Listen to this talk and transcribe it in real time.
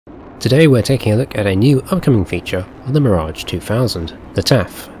Today we're taking a look at a new upcoming feature of the Mirage 2000, the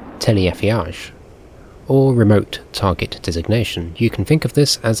TAF, Téléaffichage, or Remote Target Designation. You can think of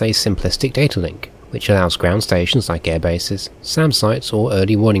this as a simplistic data link, which allows ground stations like air bases, SAM sites or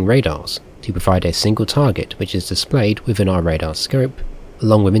early warning radars to provide a single target which is displayed within our radar scope,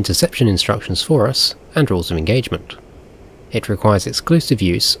 along with interception instructions for us and rules of engagement. It requires exclusive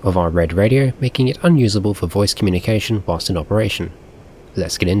use of our red radio, making it unusable for voice communication whilst in operation.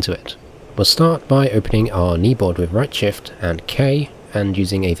 Let's get into it. We'll start by opening our kneeboard with right shift and K, and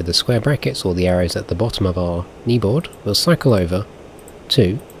using either the square brackets or the arrows at the bottom of our kneeboard, we'll cycle over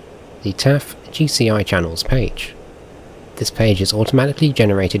to the TAF GCI channels page. This page is automatically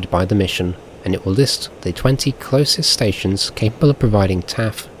generated by the mission, and it will list the 20 closest stations capable of providing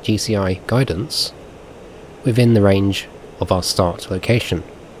TAF GCI guidance within the range of our start location.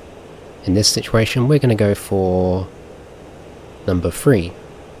 In this situation we're going to go for number 3.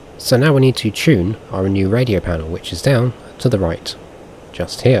 So now we need to tune our new radio panel, which is down to the right,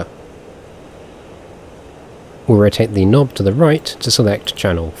 just here. We'll rotate the knob to the right to select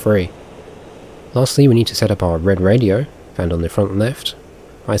channel 3. Lastly, we need to set up our red radio, found on the front left,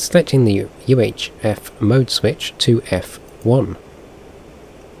 by selecting the UHF mode switch to F1.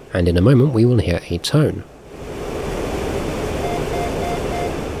 And in a moment we will hear a tone.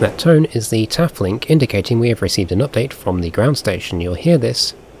 That tone is the TAF link indicating we have received an update from the ground station. You'll hear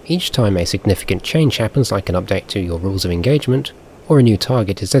this each time a significant change happens, like an update to your rules of engagement or a new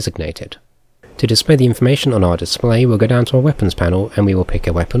target is designated. To display the information on our display, we'll go down to our weapons panel and we will pick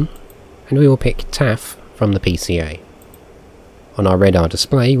a weapon, and we will pick TAF from the PCA. On our radar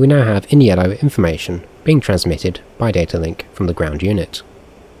display we now have in yellow information being transmitted by data link from the ground unit.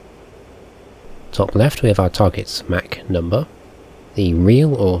 Top left we have our target's MAC number, the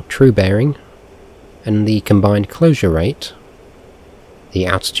real or true bearing, and the combined closure rate, the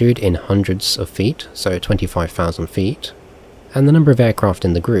altitude in hundreds of feet, so 25,000 feet, and the number of aircraft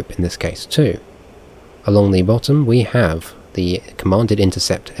in the group, in this case 2. Along the bottom we have the commanded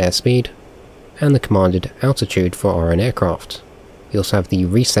intercept airspeed and the commanded altitude for our own aircraft. We also have the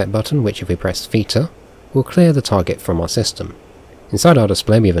reset button, which if we press theta will clear the target from our system. Inside our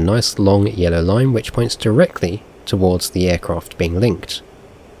display we have a nice long yellow line which points directly towards the aircraft being linked.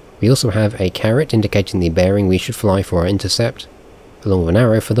 We also have a caret indicating the bearing we should fly for our intercept, along with an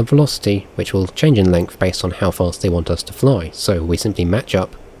arrow for the velocity, which will change in length based on how fast they want us to fly, so we simply match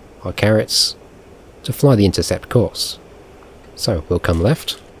up our carets to fly the intercept course. So we'll come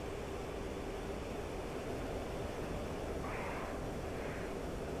left,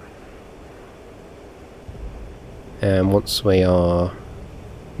 and once we are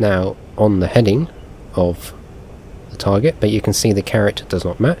now on the heading of the target, but you can see the caret does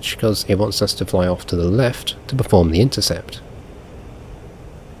not match because it wants us to fly off to the left to perform the intercept.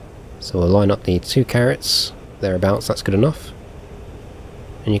 So we'll line up the 2 carets thereabouts, that's good enough.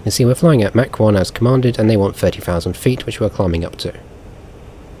 And you can see we're flying at Mach 1 as commanded, and they want 30,000 feet, which we're climbing up to.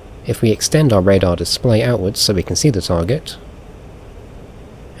 If we extend our radar display outwards so we can see the target,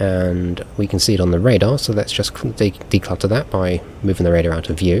 and we can see it on the radar, so let's just declutter that by moving the radar out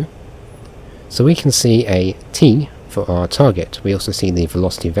of view. So we can see a T for our target. We also see the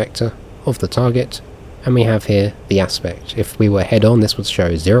velocity vector of the target, and we have here the aspect. If we were head on this would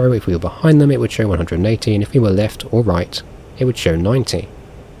show 0, if we were behind them it would show 180, and if we were left or right it would show 90.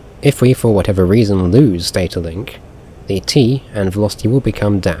 If we for whatever reason lose data link, the T and velocity will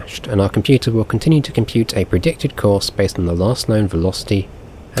become dashed, and our computer will continue to compute a predicted course based on the last known velocity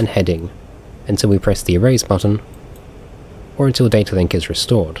and heading until we press the erase button or until data link is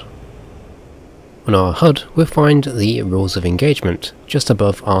restored. On our HUD we'll find the rules of engagement just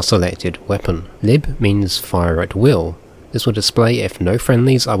above our selected weapon. Lib means fire at will. This will display if no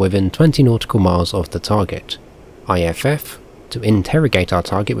friendlies are within 20 nautical miles of the target. IFF to interrogate our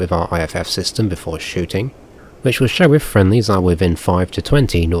target with our IFF system before shooting, which will show if friendlies are within 5 to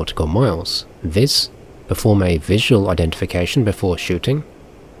 20 nautical miles. Vis, perform a visual identification before shooting,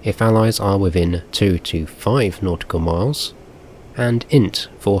 if allies are within 2 to 5 nautical miles, and int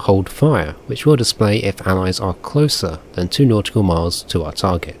for hold fire, which will display if allies are closer than 2 nautical miles to our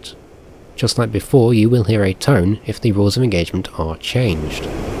target. Just like before, you will hear a tone if the rules of engagement are changed.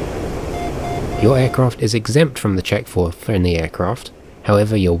 Your aircraft is exempt from the check for friendly aircraft,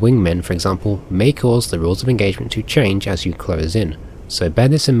 however your wingmen, for example, may cause the rules of engagement to change as you close in, so bear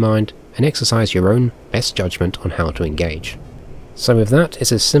this in mind and exercise your own best judgment on how to engage. So with that,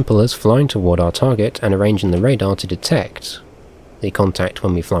 it's as simple as flying toward our target and arranging the radar to detect the contact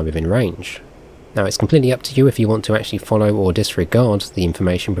when we fly within range. Now it's completely up to you if you want to actually follow or disregard the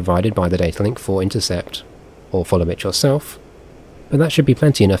information provided by the data link for intercept, or follow it yourself. but that should be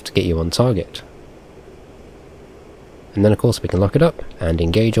plenty enough to get you on target. And then of course we can lock it up and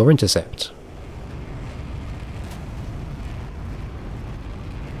engage or intercept.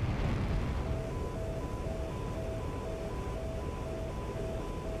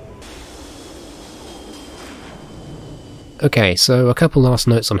 Okay, so a couple last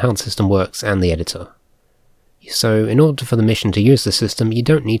notes on how the system works and the editor. So in order for the mission to use the system, you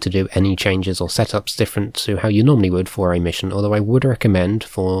don't need to do any changes or setups different to how you normally would for a mission, although I would recommend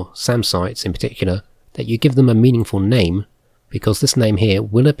for SAM sites in particular that you give them a meaningful name, because this name here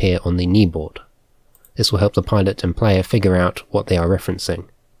will appear on the kneeboard. This will help the pilot and player figure out what they are referencing.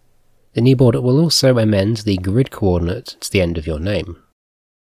 The kneeboard will also amend the grid coordinate to the end of your name.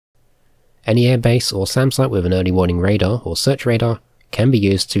 Any airbase or SAM site with an early warning radar or search radar can be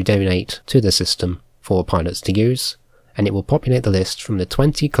used to donate to the system for pilots to use, and it will populate the list from the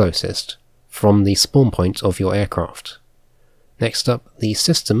 20 closest from the spawn point of your aircraft. Next up, the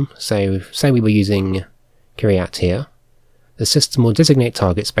system, say we were using Kiryat here, the system will designate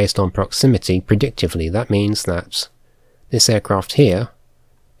targets based on proximity predictively. That means that this aircraft here,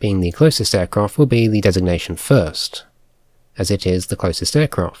 being the closest aircraft, will be the designation first, as it is the closest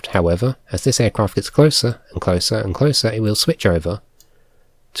aircraft. However, as this aircraft gets closer and closer and closer, it will switch over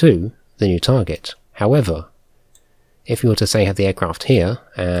to the new target. However, if we were to say have the aircraft here,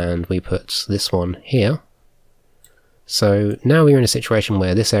 and we put this one here, so now we're in a situation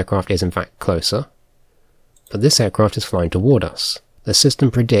where this aircraft is in fact closer, but this aircraft is flying toward us. The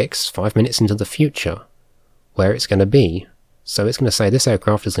system predicts 5 minutes into the future where it's going to be, so it's going to say this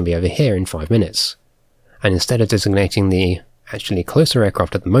aircraft is going to be over here in 5 minutes. And instead of designating the actually closer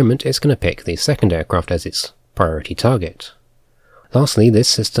aircraft at the moment, it's going to pick the second aircraft as its priority target. Lastly, this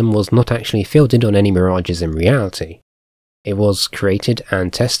system was not actually fielded on any Mirages in reality. It was created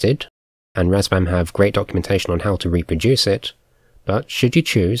and tested, and Razbam have great documentation on how to reproduce it, but should you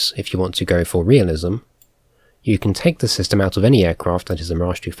choose, if you want to go for realism, you can take the system out of any aircraft that is a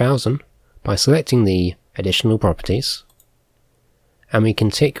Mirage 2000 by selecting the additional properties, and we can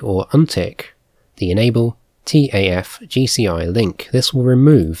tick or untick the Enable TAF GCI link. This will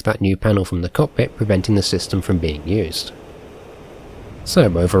remove that new panel from the cockpit, preventing the system from being used. So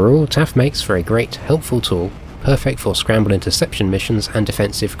overall, TAF makes for a great, helpful tool, perfect for scramble interception missions and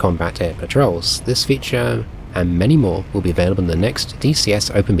defensive combat air patrols. This feature and many more will be available in the next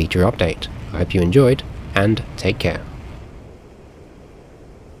DCS Open Beta update. I hope you enjoyed, and take care.